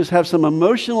you just have some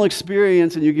emotional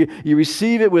experience, and you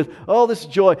receive it with, oh, this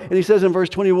joy. And he says in verse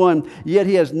 21, yet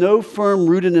he has no firm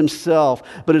root in himself,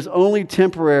 but is only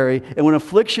temporary. And when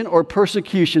affliction or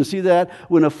persecution, see that?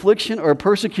 When affliction or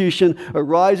persecution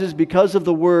arises because of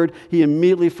the word, he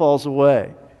immediately falls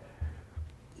away.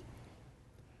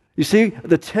 You see,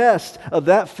 the test of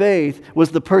that faith was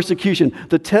the persecution.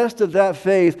 The test of that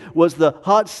faith was the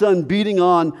hot sun beating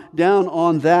down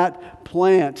on that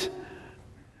plant.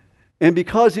 And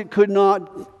because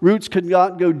roots could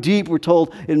not go deep, we're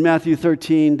told in Matthew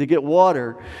 13, to get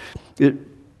water, it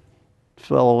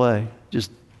fell away. It's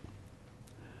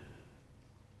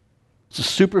a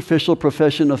superficial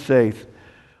profession of faith.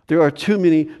 There are too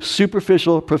many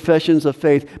superficial professions of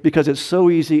faith because it's so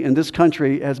easy in this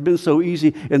country, has been so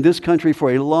easy in this country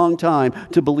for a long time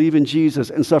to believe in Jesus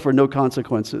and suffer no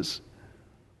consequences.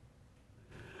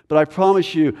 But I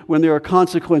promise you, when there are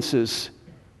consequences,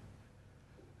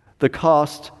 the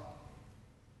cost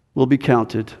will be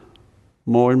counted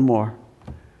more and more.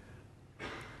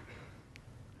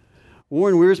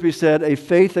 Warren Wiersbe said, a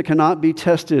faith that cannot be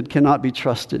tested cannot be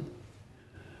trusted.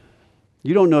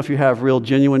 You don't know if you have real,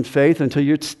 genuine faith until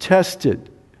it's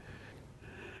tested.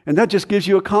 And that just gives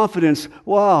you a confidence.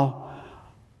 Wow,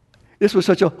 this was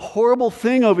such a horrible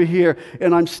thing over here,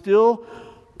 and I'm still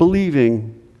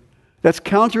believing. That's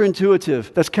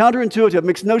counterintuitive. It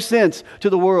makes no sense to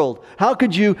the world. How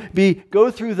could you go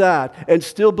through that and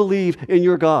still believe in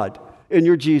your God, in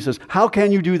your Jesus? How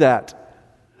can you do that?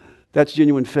 That's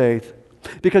genuine faith.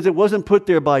 Because it wasn't put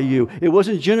there by you. It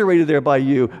wasn't generated there by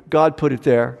you. God put it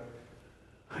there.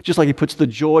 Just like he puts the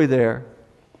joy there.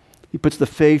 He puts the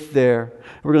faith there.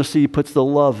 We're going to see he puts the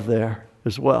love there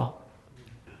as well.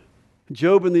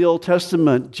 Job in the Old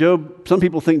Testament, some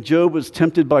people think Job was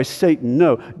tempted by Satan.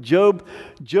 No, Job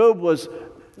was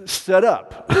set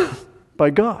up by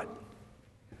God.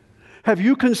 Have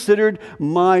you considered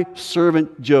my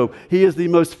servant Job? He is the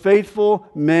most faithful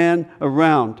man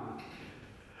around.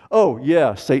 Oh,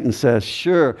 yeah, Satan says,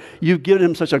 sure, you've given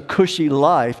him such a cushy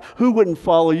life. Who wouldn't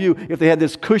follow you if they had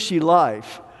this cushy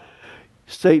life?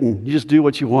 Satan, you just do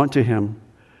what you want to him.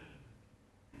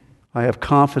 I have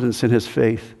confidence in his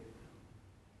faith.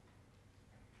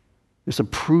 It's a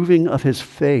proving of his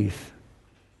faith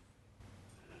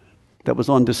that was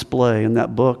on display in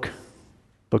that book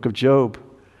of Job.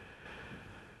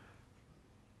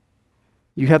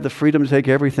 You have the freedom to take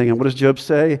everything. And what does Job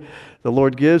say? The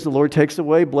Lord gives, the Lord takes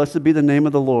away. Blessed be the name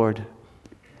of the Lord.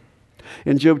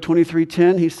 In Job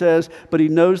 23:10, he says, But he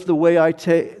knows the way I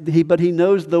take.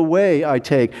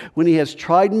 When he has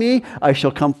tried me, I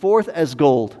shall come forth as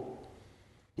gold.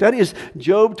 That is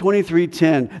Job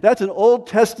 23:10. That's an Old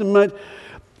Testament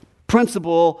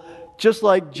principle, just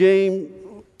like James.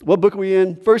 What book are we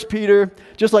in? 1 Peter.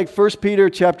 Just like 1 Peter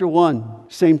chapter 1.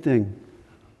 Same thing.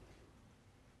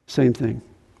 Same thing.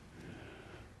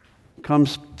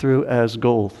 Comes through as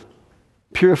gold.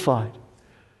 Purified.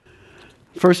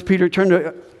 1 Peter, turn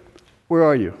to, where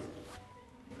are you?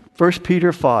 1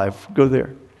 Peter 5. Go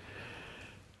there.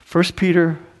 1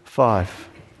 Peter 5.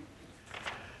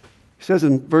 He says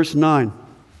in verse 9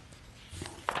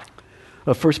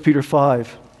 of 1 Peter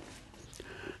 5,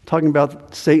 talking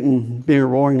about Satan being a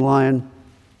roaring lion.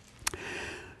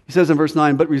 He says in verse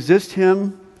 9, But resist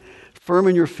him, firm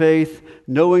in your faith,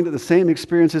 knowing that the same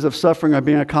experiences of suffering are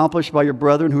being accomplished by your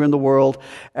brethren who are in the world.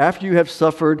 After you have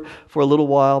suffered for a little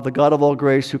while, the God of all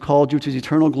grace, who called you to his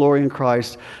eternal glory in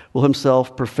Christ, will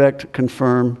himself perfect,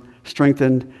 confirm,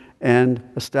 strengthen, and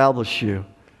establish you.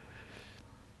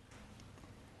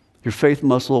 Your faith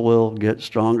muscle will get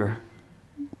stronger.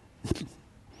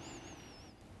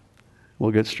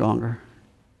 Will get stronger.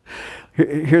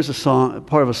 Here's a song,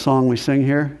 part of a song we sing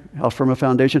here, How Firm a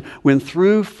Foundation. When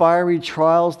through fiery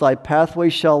trials thy pathway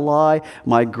shall lie,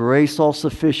 my grace all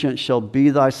sufficient shall be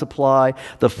thy supply.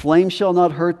 The flame shall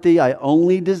not hurt thee, I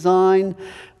only design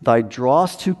thy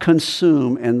dross to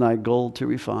consume and thy gold to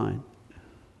refine.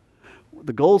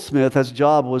 The goldsmith, his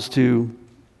job was to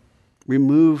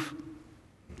remove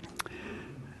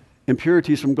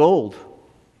impurities from gold.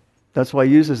 That's why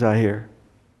he uses that here.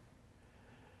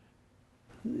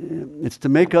 It's to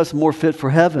make us more fit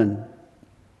for heaven.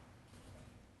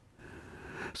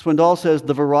 Swindoll says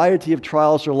the variety of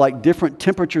trials are like different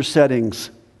temperature settings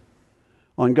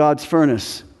on God's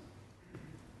furnace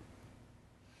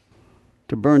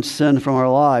to burn sin from our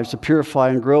lives, to purify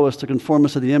and grow us, to conform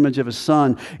us to the image of His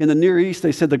Son. In the Near East,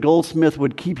 they said the goldsmith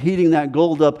would keep heating that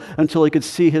gold up until he could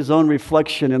see his own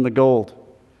reflection in the gold.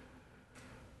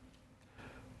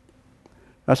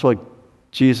 That's what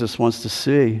Jesus wants to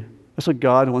see. That's what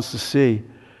God wants to see.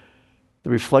 The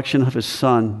reflection of His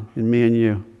Son in me and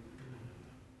you.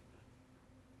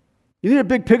 You need a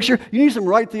big picture? You need some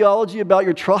right theology about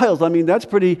your trials. I mean, that's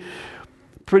pretty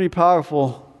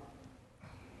powerful.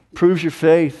 Proves your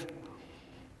faith.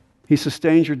 He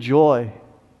sustains your joy.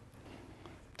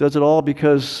 Does it all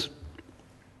because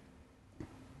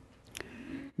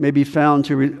may be found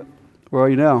to... Where are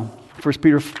you now? 1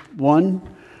 Peter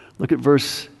 1. Look at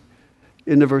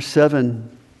into verse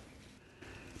 7.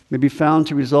 May be found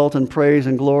to result in praise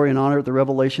and glory and honor at the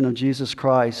revelation of Jesus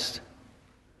Christ.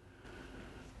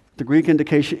 The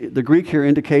Greek here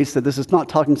indicates that this is not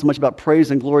talking so much about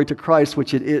praise and glory to Christ,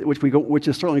 which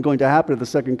is certainly going to happen at the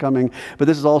second coming, but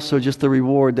this is also just the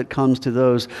reward that comes to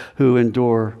those who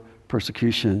endure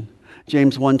persecution.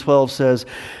 James 1:12 says,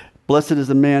 "Blessed is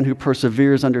the man who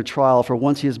perseveres under trial, for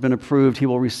once he has been approved, he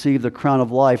will receive the crown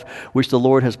of life which the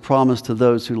Lord has promised to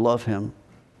those who love Him."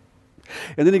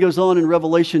 And then he goes on in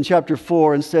Revelation chapter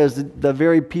 4 and says that the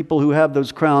very people who have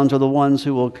those crowns are the ones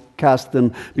who will cast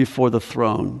them before the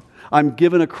throne. I'm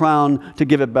given a crown to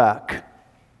give it back.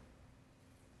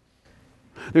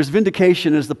 There's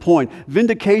vindication is the point.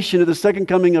 Vindication of the second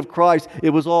coming of Christ.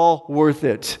 It was all worth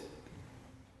it.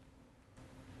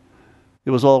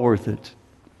 It was all worth it.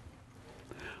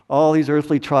 All these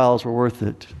earthly trials were worth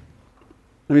it.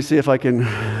 Let me see if I can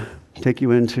take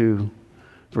you into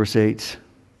verse 8.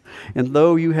 "And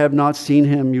though you have not seen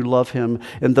Him, you love Him.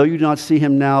 And though you do not see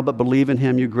Him now, but believe in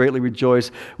Him, you greatly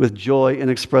rejoice with joy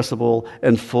inexpressible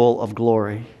and full of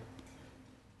glory."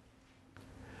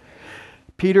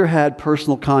 Peter had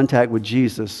personal contact with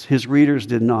Jesus. His readers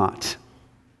did not.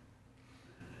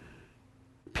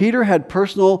 Peter had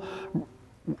personally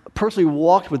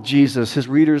walked with Jesus. His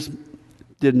readers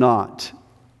did not.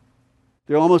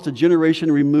 They're almost a generation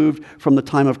removed from the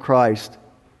time of Christ,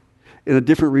 in a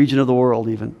different region of the world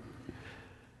even.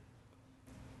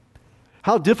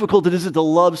 How difficult is it to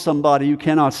love somebody you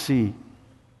cannot see?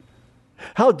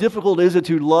 How difficult is it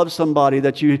to love somebody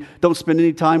that you don't spend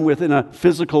any time with in a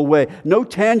physical way?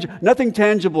 Nothing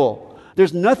tangible.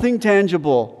 There's nothing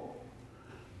tangible.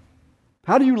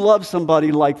 How do you love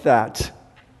somebody like that?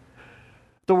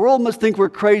 The world must think we're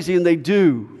crazy, and they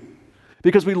do,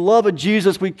 because we love a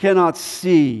Jesus we cannot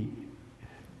see.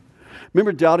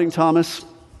 Remember doubting Thomas?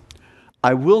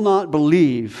 I will not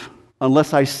believe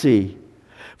unless I see.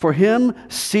 For him,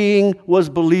 seeing was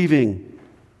believing.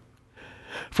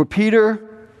 For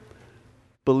Peter,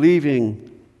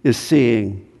 believing is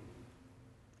seeing.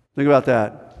 Think about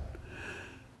that.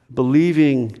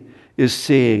 Believing is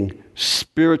seeing.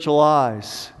 Spiritual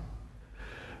eyes.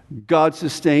 God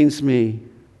sustains me.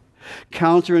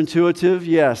 Counterintuitive?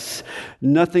 Yes.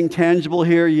 Nothing tangible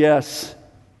here? Yes.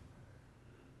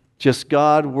 Just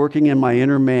God working in my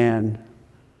inner man,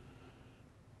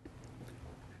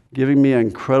 giving me an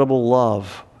incredible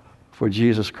love for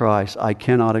Jesus Christ I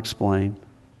cannot explain.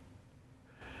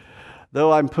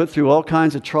 Though I'm put through all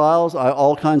kinds of trials,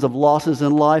 all kinds of losses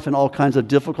in life, and all kinds of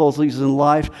difficulties in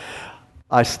life,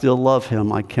 I still love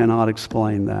him. I cannot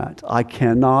explain that. I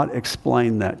cannot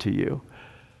explain that to you.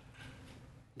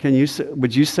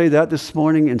 Would you say that this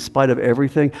morning in spite of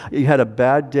everything? You had a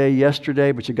bad day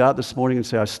yesterday, but you got up this morning and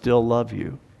say, I still love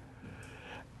you.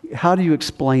 How do you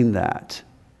explain that?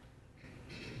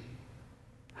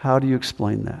 How do you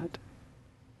explain that?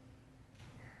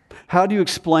 How do you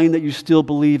explain that you still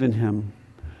believe in him?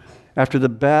 After the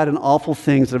bad and awful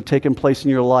things that have taken place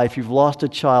in your life, you've lost a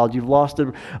child, you've lost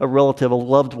a relative, a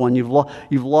loved one, you've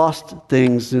lost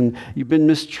things, and you've been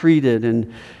mistreated,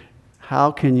 and how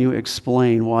can you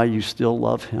explain why you still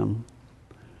love him?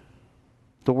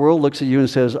 The world looks at you and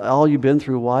says, all you've been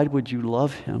through, why would you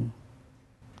love him?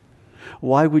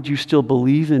 Why would you still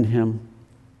believe in him?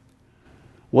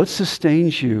 What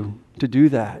sustains you to do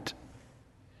that?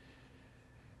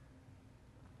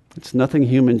 It's nothing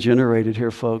human generated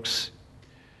here, folks.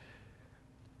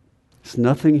 It's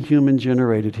nothing human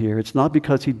generated here. It's not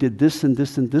because he did this and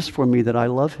this and this for me that I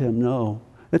love him. No,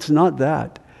 it's not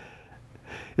that.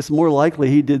 It's more likely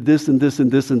he did this and this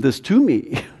and this and this to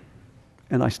me,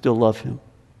 and I still love him.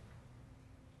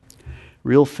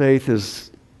 Real faith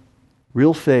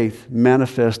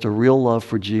manifests a real love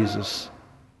for Jesus.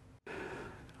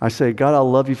 I say, God, I'll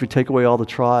love you if you take away all the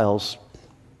trials.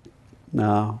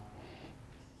 No.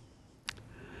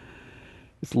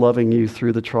 It's loving you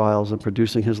through the trials and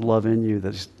producing his love in you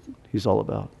that he's all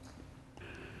about.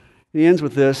 He ends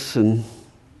with this in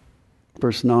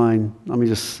verse 9. Let me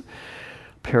just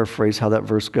paraphrase how that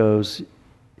verse goes.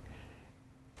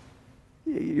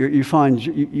 You find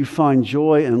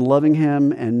joy in loving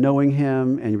him and knowing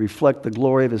him, and you reflect the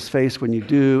glory of his face when you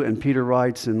do. And Peter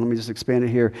writes, and let me just expand it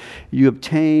here, you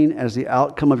obtain as the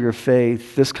outcome of your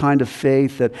faith, this kind of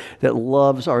faith that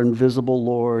loves our invisible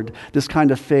Lord, this kind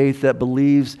of faith that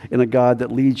believes in a God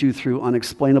that leads you through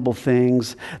unexplainable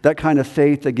things, that kind of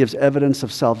faith that gives evidence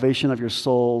of salvation of your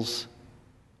souls.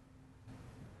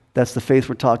 That's the faith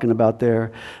we're talking about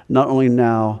there, not only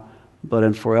now, but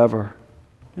in forever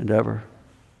and ever.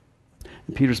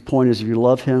 And Peter's point is, if you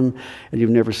love him and you've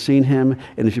never seen him,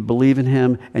 and if you believe in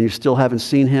him and you still haven't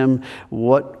seen him,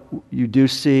 what you do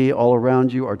see all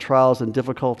around you are trials and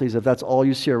difficulties. If that's all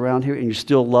you see around here and you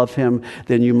still love him,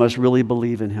 then you must really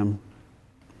believe in him.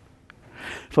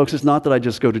 Folks, it's not that I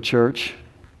just go to church.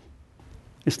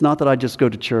 It's not that I just go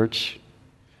to church.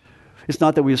 It's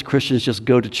not that we as Christians just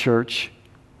go to church.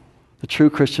 The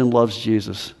true Christian loves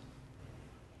Jesus.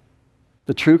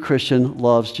 The true Christian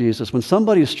loves Jesus. When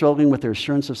somebody is struggling with their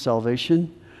assurance of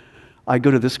salvation, I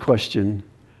go to this question: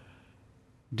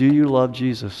 do you love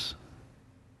Jesus?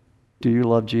 Do you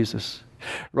love Jesus?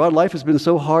 Rod, life has been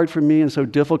so hard for me and so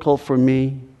difficult for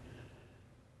me.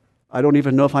 I don't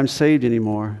even know if I'm saved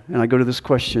anymore. And I go to this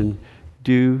question: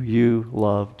 do you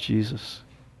love Jesus?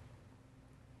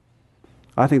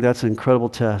 I think that's an incredible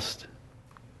test.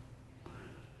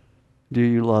 Do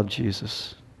you love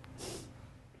Jesus?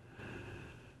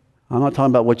 I'm not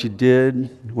talking about what you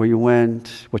did, where you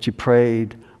went, what you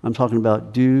prayed. I'm talking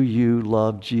about, do you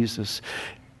love Jesus?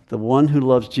 The one who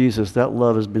loves Jesus, that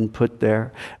love has been put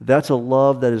there. That's a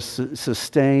love that is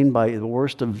sustained by the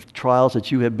worst of trials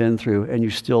that you have been through, and you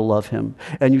still love him,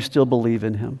 and you still believe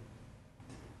in him.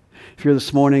 If you're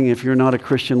this morning, if you're not a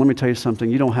Christian, let me tell you something.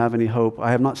 You don't have any hope. I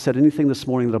have not said anything this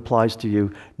morning that applies to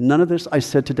you. None of this I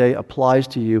said today applies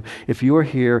to you if you are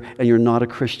here and you're not a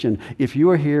Christian. If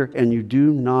you are here and you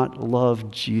do not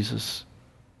love Jesus,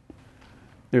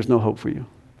 there's no hope for you.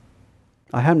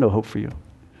 I have no hope for you.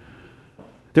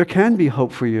 There can be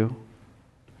hope for you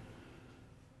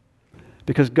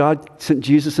because God sent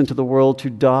Jesus into the world to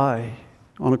die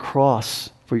on a cross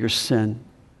for your sin,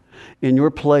 in your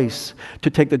place, to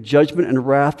take the judgment and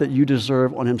wrath that you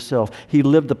deserve on himself. He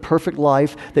lived the perfect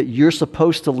life that you're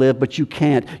supposed to live, but you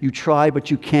can't. You try, but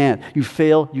you can't. You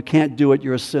fail, you can't do it.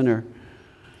 You're a sinner.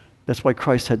 That's why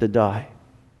Christ had to die.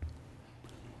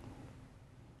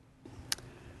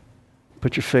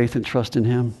 Put your faith and trust in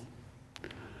him.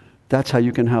 That's how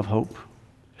you can have hope.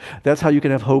 That's how you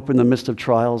can have hope in the midst of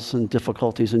trials and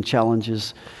difficulties and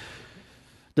challenges.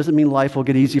 Doesn't mean life will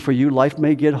get easy for you. Life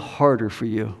may get harder for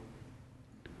you.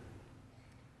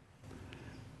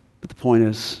 But the point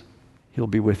is, he'll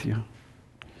be with you.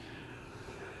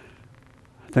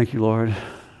 Thank you, Lord,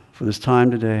 for this time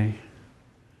today.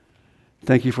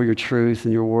 Thank you for your truth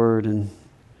and your word. And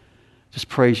just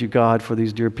praise you, God, for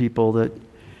these dear people that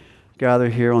gather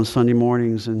here on Sunday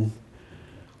mornings and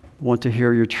want to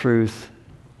hear your truth.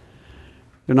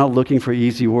 They're not looking for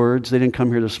easy words. They didn't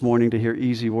come here this morning to hear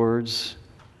easy words.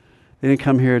 They didn't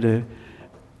come here to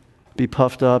be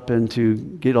puffed up and to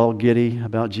get all giddy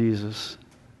about Jesus.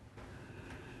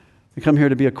 They come here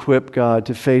to be equipped, God,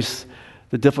 to face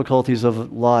the difficulties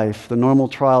of life, the normal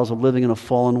trials of living in a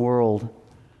fallen world,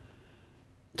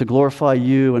 to glorify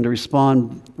you and to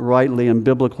respond rightly and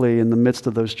biblically in the midst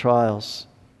of those trials.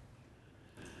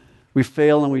 We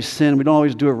fail and we sin. We don't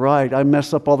always do it right. I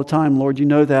mess up all the time, Lord. You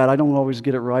know that. I don't always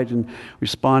get it right in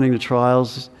responding to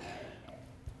trials.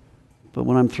 But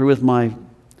when I'm through with my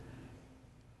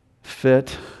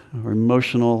fit or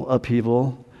emotional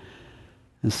upheaval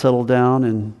and settle down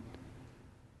and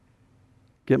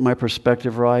get my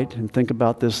perspective right and think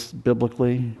about this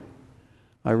biblically,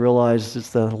 I realize it's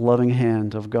the loving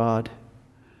hand of God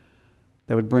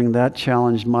that would bring that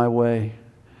challenge my way.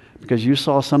 Because you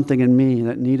saw something in me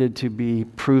that needed to be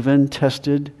proven,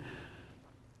 tested,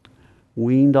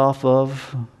 weaned off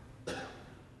of,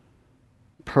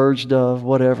 purged of,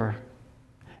 whatever.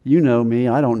 You know me.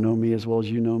 I don't know me as well as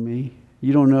you know me.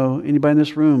 You don't know anybody in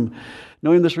this room.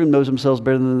 Nobody in this room knows themselves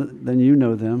better than you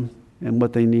know them and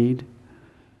what they need.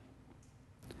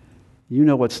 You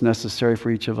know what's necessary for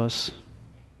each of us.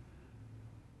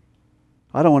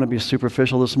 I don't want to be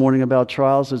superficial this morning about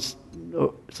trials. It's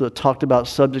a talked about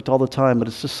subject all the time, but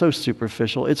it's just so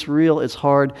superficial. It's real, it's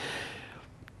hard,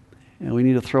 and we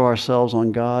need to throw ourselves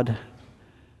on God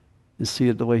and see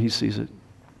it the way he sees it.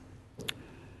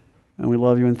 And we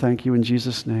love you and thank you in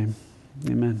Jesus' name.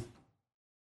 Amen.